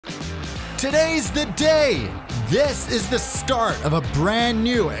Today's the day! This is the start of a brand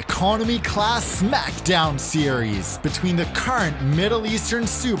new economy class smackdown series between the current Middle Eastern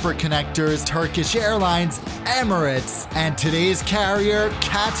super connectors Turkish Airlines, Emirates, and today's carrier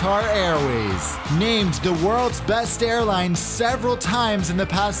Qatar Airways. Named the world's best airline several times in the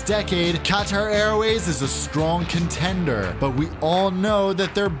past decade, Qatar Airways is a strong contender, but we all know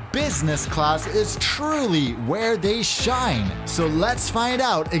that their business class is truly where they shine. So let's find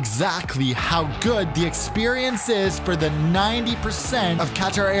out exactly how good the experience is for the 90% of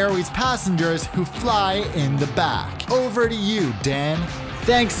Qatar Airways passengers who fly in the back. Over to you, Dan.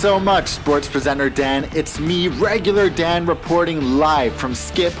 Thanks so much, sports presenter Dan. It's me, regular Dan, reporting live from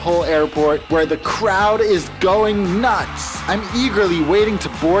Schiphol Airport, where the crowd is going nuts. I'm eagerly waiting to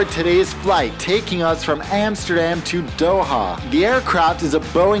board today's flight, taking us from Amsterdam to Doha. The aircraft is a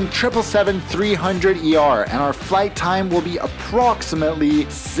Boeing 777-300ER, and our flight time will be approximately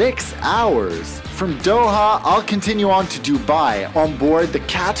 6 hours. From Doha, I'll continue on to Dubai on board the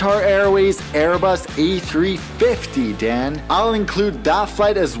Qatar Airways Airbus A350, Dan. I'll include that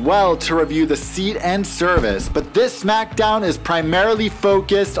flight as well to review the seat and service, but this smackdown is primarily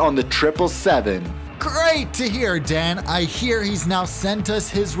focused on the 777. Great to hear, Dan. I hear he's now sent us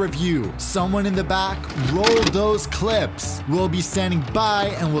his review. Someone in the back, roll those clips. We'll be standing by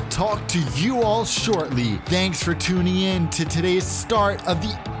and we'll talk to you all shortly. Thanks for tuning in to today's start of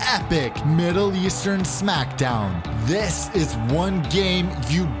the epic Middle Eastern Smackdown. This is one game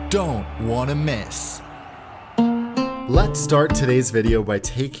you don't want to miss. Let's start today's video by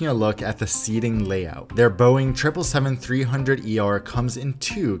taking a look at the seating layout. Their Boeing 777-300ER comes in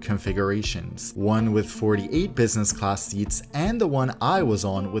two configurations, one with 48 business class seats and the one I was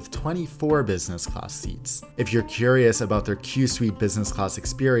on with 24 business class seats. If you're curious about their Q-Suite business class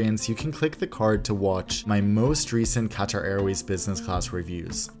experience, you can click the card to watch my most recent Qatar Airways business class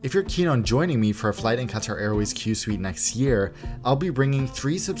reviews. If you're keen on joining me for a flight in Qatar Airways Q-Suite next year, I'll be bringing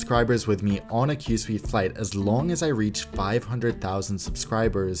 3 subscribers with me on a Q-Suite flight as long as I reach 500,000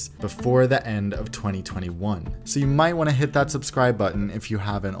 subscribers before the end of 2021. So you might want to hit that subscribe button if you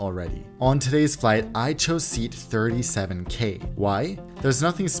haven't already. On today's flight, I chose seat 37K. Why? There's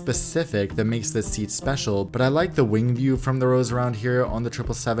nothing specific that makes this seat special, but I like the wing view from the rows around here on the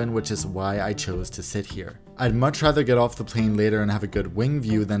 777, which is why I chose to sit here. I'd much rather get off the plane later and have a good wing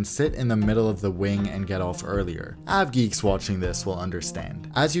view than sit in the middle of the wing and get off earlier. Av geeks watching this will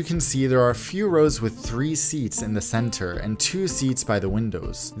understand. As you can see, there are a few rows with 3 seats in the center and 2 seats by the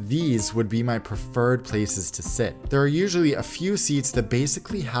windows. These would be my preferred places to sit. There are usually a few seats that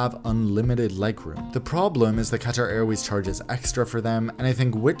basically have unlimited legroom. The problem is that Qatar Airways charges extra for them, and I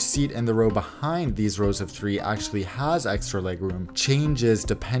think which seat in the row behind these rows of 3 actually has extra legroom changes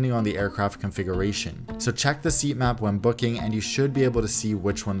depending on the aircraft configuration. So check the seat map when booking and you should be able to see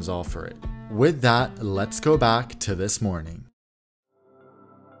which ones offer it. With that, let's go back to this morning.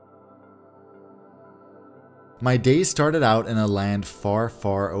 My day started out in a land far,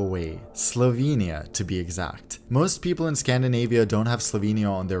 far away, Slovenia to be exact. Most people in Scandinavia don't have Slovenia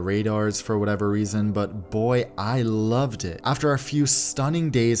on their radars for whatever reason, but boy, I loved it. After a few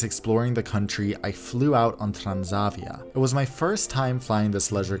stunning days exploring the country, I flew out on Transavia. It was my first time flying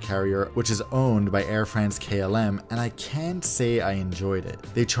this leisure carrier, which is owned by Air France KLM, and I can't say I enjoyed it.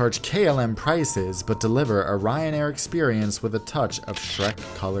 They charge KLM prices, but deliver a Ryanair experience with a touch of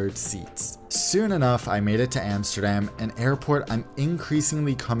Shrek-colored seats. Soon enough, I made it to Amsterdam, an airport I'm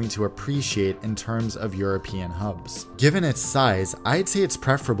increasingly coming to appreciate in terms of European hubs. Given its size, I'd say it's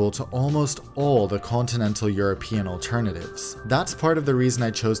preferable to almost all the continental European alternatives. That's part of the reason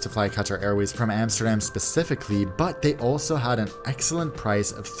I chose to fly Qatar Airways from Amsterdam specifically, but they also had an excellent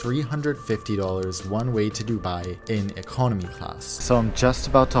price of $350 one way to Dubai in economy class. So I'm just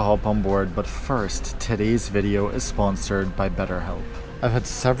about to hop on board, but first, today's video is sponsored by BetterHelp. I've had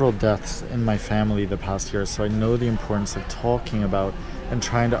several deaths in my family the past year, so I know the importance of talking about and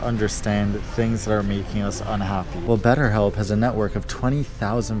trying to understand things that are making us unhappy. Well, BetterHelp has a network of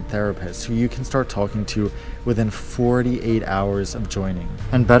 20,000 therapists who you can start talking to within 48 hours of joining.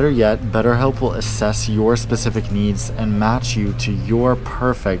 And better yet, BetterHelp will assess your specific needs and match you to your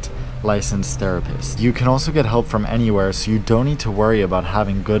perfect licensed therapist. You can also get help from anywhere, so you don't need to worry about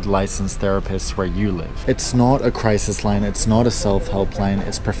having good licensed therapists where you live. It's not a crisis line, it's not a self-help line,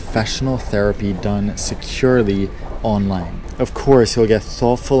 it's professional therapy done securely online. Of course, you'll get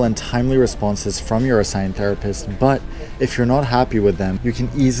thoughtful and timely responses from your assigned therapist, but if you're not happy with them, you can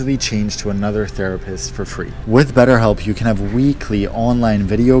easily change to another therapist for free. With BetterHelp, you can have weekly online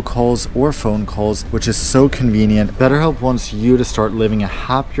video calls or phone calls, which is so convenient. BetterHelp wants you to start living a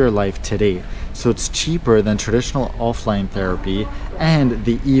happier life today, so it's cheaper than traditional offline therapy, And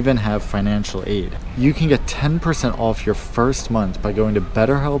they even have financial aid. You can get 10% off your first month by going to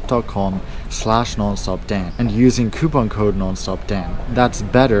betterhelp.com/nonstopdan and using coupon code nonstopdan. That's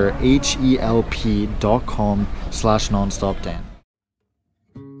betterhelp.com/nonstopdan.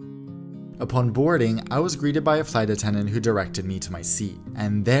 Upon boarding, I was greeted by a flight attendant who directed me to my seat,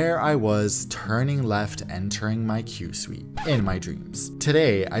 and there I was, turning left, entering my queue suite, in my dreams.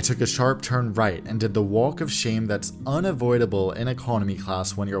 Today, I took a sharp turn right and did the walk of shame that's unavoidable in economy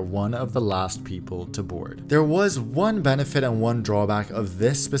class when you're one of the last people to board. There was one benefit and one drawback of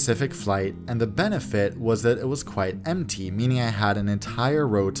this specific flight, and the benefit was that it was quite empty, meaning I had an entire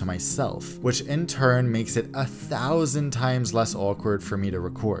row to myself, which in turn makes it 1,000 times less awkward for me to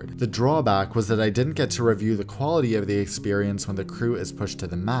record. The drawback was that I didn't get to review the quality of the experience when the crew is pushed to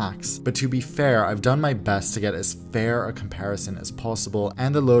the max, but to be fair, I've done my best to get as fair a comparison as possible,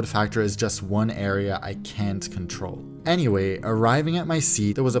 and the load factor is just one area I can't control. Anyway, arriving at my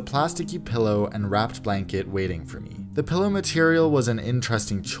seat, there was a plasticky pillow and wrapped blanket waiting for me. The pillow material was an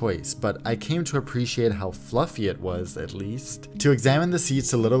interesting choice, but I came to appreciate how fluffy it was, at least. To examine the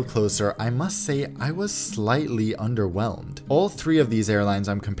seats a little closer, I must say I was slightly underwhelmed. All three of these airlines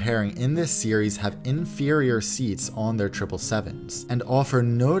I'm comparing in this series have inferior seats on their 777s, and offer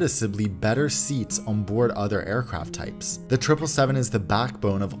noticeably better seats on board other aircraft types. The 777 is the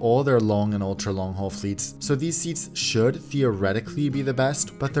backbone of all their long and ultra long haul fleets, so these seats should theoretically be the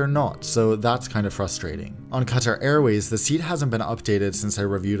best, but they're not, so that's kind of frustrating. On Qatar Airways, the seat hasn't been updated since I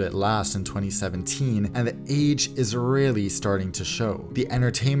reviewed it last in 2017, and the age is really starting to show. The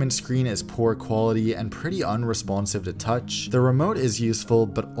entertainment screen is poor quality and pretty unresponsive to touch. The remote is useful,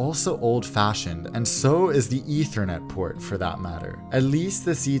 but also old-fashioned, and so is the Ethernet port for that matter. At least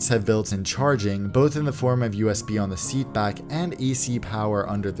the seats have built-in charging, both in the form of USB on the seat back and AC power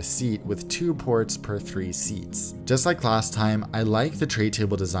under the seat with 2 ports per 3 seats. Just like last time, I like the tray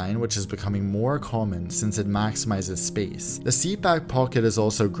table design, which is becoming more common since it maximizes space. The seat back pocket is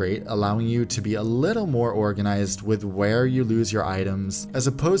also great, allowing you to be a little more organized with where you lose your items, as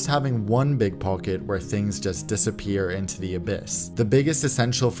opposed to having one big pocket where things just disappear into the abyss. The biggest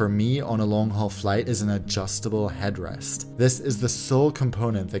essential for me on a long haul flight is an adjustable headrest. This is the sole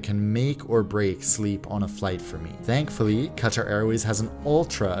component that can make or break sleep on a flight for me. Thankfully, Qatar Airways has an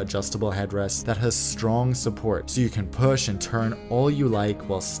ultra adjustable headrest that has strong support, so you can push and turn all you like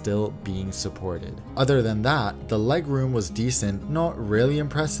while still being supported. Other than that, the legroom was decent, not really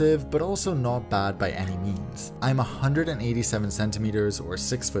impressive, but also not bad by any means. I'm 187 centimeters or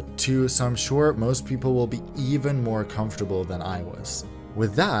 6'2", so I'm sure most people will be even more comfortable than I was.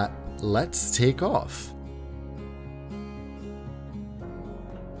 With that, let's take off.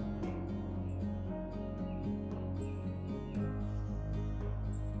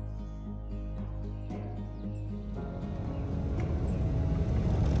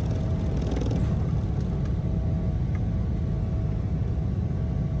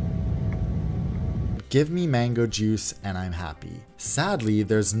 Give me mango juice and I'm happy. Sadly,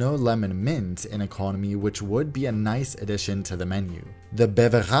 there's no lemon mint in economy, which would be a nice addition to the menu. The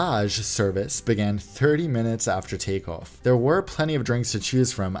beverage service began 30 minutes after takeoff. There were plenty of drinks to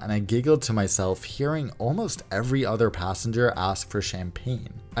choose from, and I giggled to myself hearing almost every other passenger ask for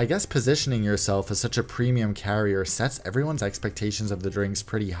champagne. I guess positioning yourself as such a premium carrier sets everyone's expectations of the drinks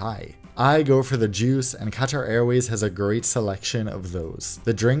pretty high. I go for the juice, and Qatar Airways has a great selection of those.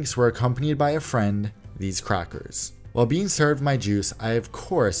 The drinks were accompanied by a friend, these crackers. While being served my juice, I of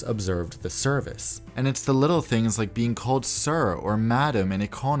course observed the service. And it's the little things like being called sir or madam in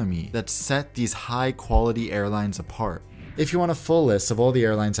economy that set these high quality airlines apart. If you want a full list of all the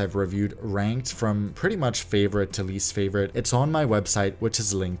airlines I've reviewed ranked from pretty much favorite to least favorite, it's on my website, which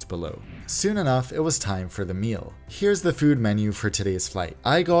is linked below. Soon enough, it was time for the meal. Here's the food menu for today's flight.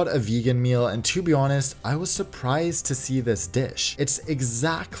 I got a vegan meal, and to be honest, I was surprised to see this dish. It's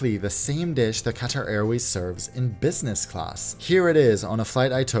exactly the same dish that Qatar Airways serves in business class. Here it is on a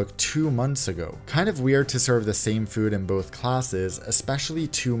flight I took 2 months ago. Kind of weird to serve the same food in both classes, especially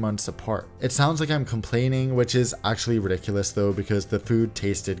 2 months apart. It sounds like I'm complaining, which is actually ridiculous though, because the food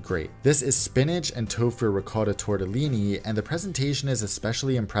tasted great. This is spinach and tofu ricotta tortellini, and the presentation is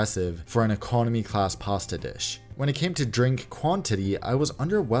especially impressive for an economy class pasta dish. When it came to drink quantity, I was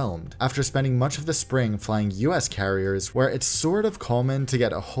underwhelmed after spending much of the spring flying US carriers where it's sort of common to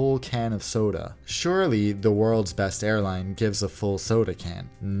get a whole can of soda. Surely the world's best airline gives a full soda can.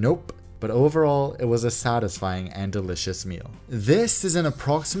 Nope. but overall it was a satisfying and delicious meal. This is an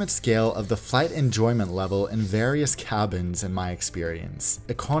approximate scale of the flight enjoyment level in various cabins in my experience.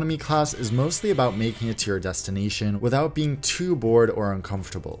 Economy class is mostly about making it to your destination without being too bored or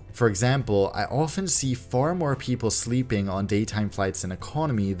uncomfortable. For example, I often see far more people sleeping on daytime flights in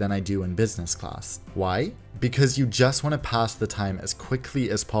economy than I do in business class. Why? Because you just want to pass the time as quickly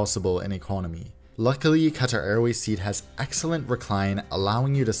as possible in economy. Luckily, Qatar Airways seat has excellent recline,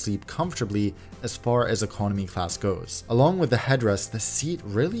 allowing you to sleep comfortably as far as economy class goes. Along with the headrest, the seat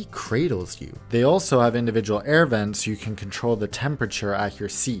really cradles you. They also have individual air vents so you can control the temperature at your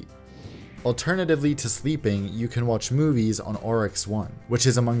seat. Alternatively to sleeping, you can watch movies on Oryx One, which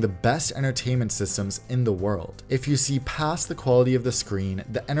is among the best entertainment systems in the world. If you see past the quality of the screen,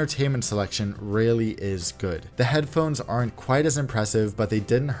 the entertainment selection really is good. The headphones aren't quite as impressive, but they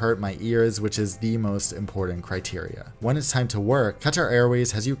didn't hurt my ears, which is the most important criteria. When it's time to work, Qatar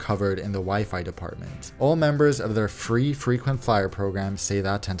Airways has you covered in the Wi-Fi department. All members of their free frequent flyer program, say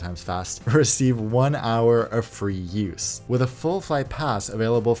that 10 times fast, receive 1 hour of free use, with a full flight pass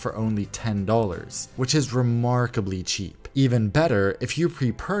available for only $10, which is remarkably cheap. Even better, if you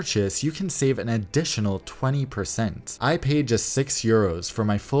pre-purchase, you can save an additional 20%. I paid just €6 for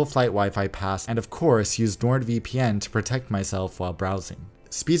my full flight Wi-Fi pass and of course used NordVPN to protect myself while browsing.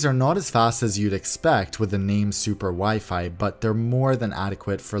 Speeds are not as fast as you'd expect with the name Super Wi-Fi, but they're more than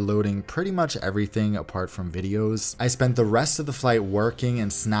adequate for loading pretty much everything apart from videos. I spent the rest of the flight working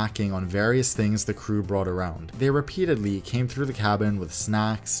and snacking on various things the crew brought around. They repeatedly came through the cabin with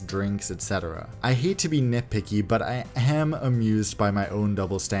snacks, drinks, etc. I hate to be nitpicky, but I am amused by my own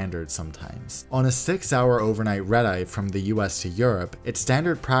double standards sometimes. On a 6-hour overnight red-eye from the US to Europe, it's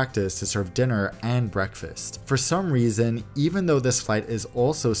standard practice to serve dinner and breakfast. For some reason, even though this flight is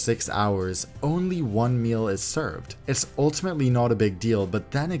also 6 hours, only one meal is served. It's ultimately not a big deal,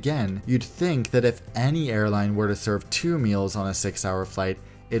 but then again, you'd think that if any airline were to serve 2 meals on a 6-hour flight,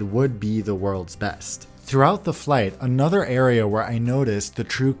 it would be the world's best. Throughout the flight, another area where I noticed the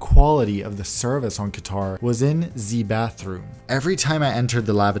true quality of the service on Qatar was in the bathroom. Every time I entered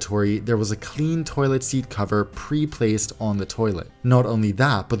the lavatory, there was a clean toilet seat cover pre-placed on the toilet. Not only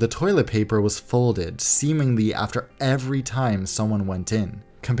that, but the toilet paper was folded, seemingly after every time someone went in.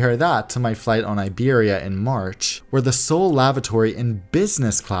 Compare that to my flight on Iberia in March, where the sole lavatory in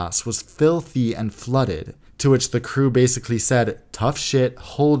business class was filthy and flooded, to which the crew basically said, "Tough shit,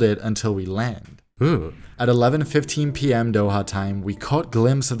 hold it until we land." Ooh. At 11:15 p.m. Doha time, we caught a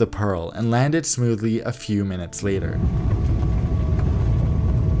glimpse of the Pearl and landed smoothly a few minutes later.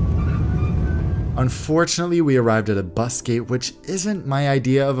 Unfortunately, we arrived at a bus gate, which isn't my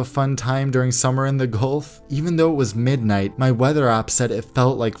idea of a fun time during summer in the Gulf. Even though it was midnight, my weather app said it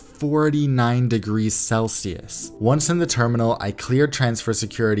felt like 49 degrees Celsius. Once in the terminal, I cleared transfer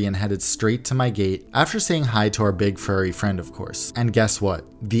security and headed straight to my gate, after saying hi to our big furry friend, of course. And guess what?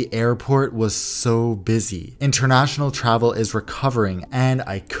 The airport was so busy. International travel is recovering, and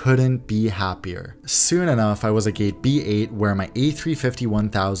I couldn't be happier. Soon enough, I was at gate B8, where my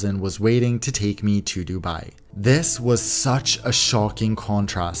A350-1000 was waiting to take me to Dubai. This was such a shocking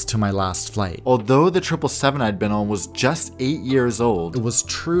contrast to my last flight. Although the 777 I'd been on was just 8 years old, it was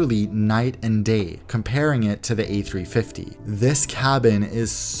truly night and day comparing it to the A350. This cabin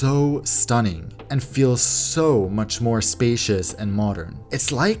is so stunning and feels so much more spacious and modern.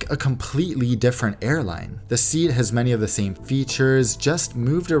 It's like a completely different airline. The seat has many of the same features, just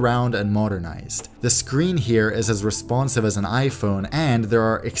moved around and modernized. The screen here is as responsive as an iPhone, and there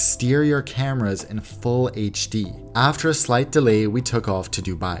are exterior cameras in full HD. After a slight delay, we took off to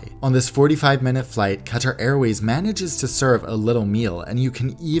Dubai. On this 45-minute flight, Qatar Airways manages to serve a little meal, and you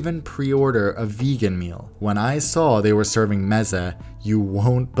can even pre-order a vegan meal. When I saw they were serving meze, you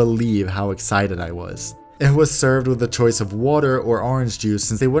won't believe how excited I was. It was served with a choice of water or orange juice,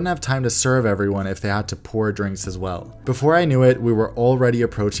 since they wouldn't have time to serve everyone if they had to pour drinks as well. Before I knew it, we were already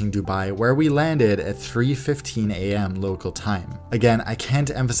approaching Dubai, where we landed at 3:15 a.m. local time. Again, I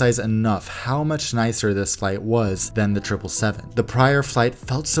can't emphasize enough how much nicer this flight was than the 777. The prior flight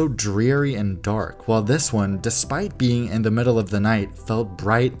felt so dreary and dark, while this one, despite being in the middle of the night, felt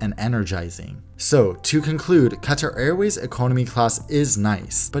bright and energizing. So, to conclude, Qatar Airways economy class is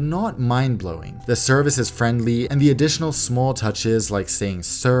nice, but not mind-blowing. The service is friendly, and the additional small touches like saying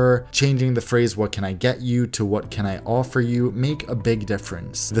sir, changing the phrase what can I get you to what can I offer you make a big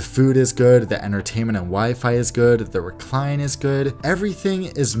difference. The food is good, the entertainment and Wi-Fi is good, the recline is good. Everything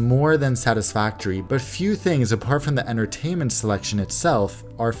is more than satisfactory, but few things apart from the entertainment selection itself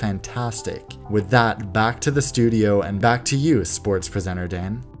are fantastic. With that, back to the studio and back to you, sports presenter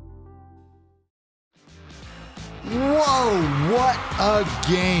Dan. Whoa, what a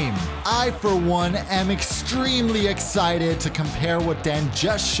game! I, for one, am extremely excited to compare what Dan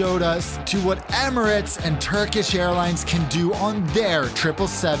just showed us to what Emirates and Turkish Airlines can do on their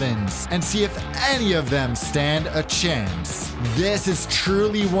 777s and see if any of them stand a chance. This is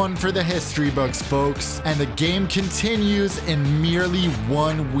truly one for the history books, folks, and the game continues in merely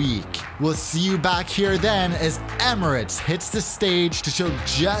 1 week. We'll see you back here then as Emirates hits the stage to show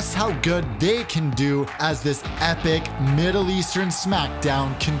just how good they can do as this epic Middle Eastern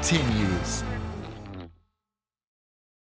smackdown continues.